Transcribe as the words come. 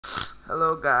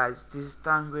Hello guys, this is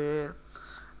Tanvir.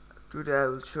 Today I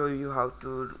will show you how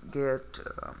to get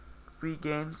free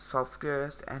games,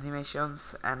 softwares,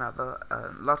 animations and other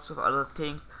lots of other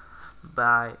things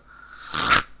by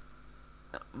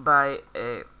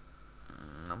a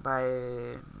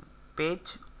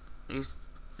page. Its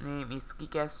name is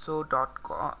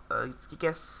kikasso.com. It's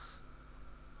kikass.so.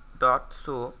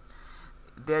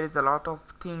 There is a lot of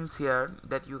things here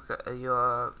that you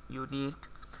need.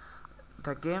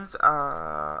 The games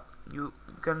are you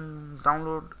can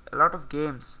download a lot of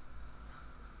games.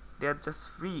 They are just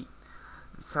free,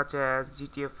 such as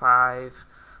GTA 5,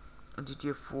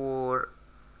 GTA 4,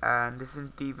 and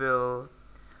Resident Evil.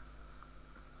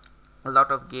 A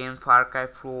lot of games, Far Cry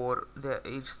 4.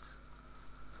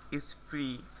 It's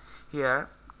free here.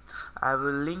 I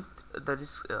will link the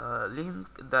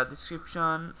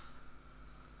description,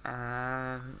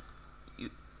 and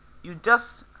you you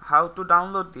just how to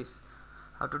download this.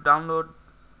 How to download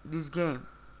this game?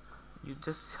 You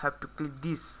just have to click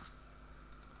this.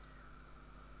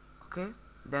 Okay,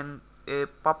 then a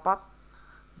pop-up,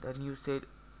 then you said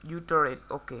uTorrent.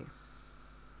 Okay,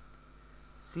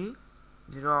 see,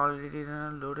 you already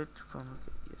loaded from.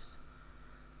 Okay, yes,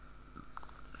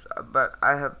 but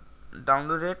I have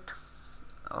downloaded.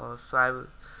 So I will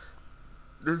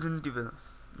Resident Evil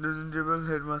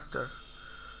Headmaster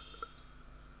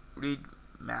read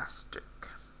Mastic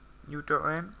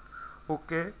uTorrent.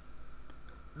 Okay,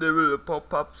 there will a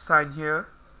pop-up sign here.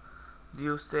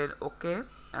 You said okay,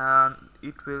 and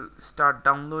it will start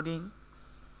downloading,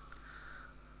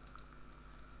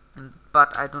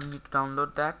 but I don't need to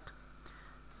download that.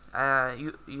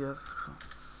 You have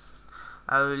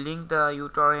I will link the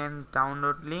uTorrent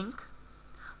download link.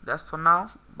 That's for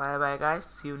now. Bye bye guys,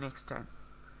 see you next time.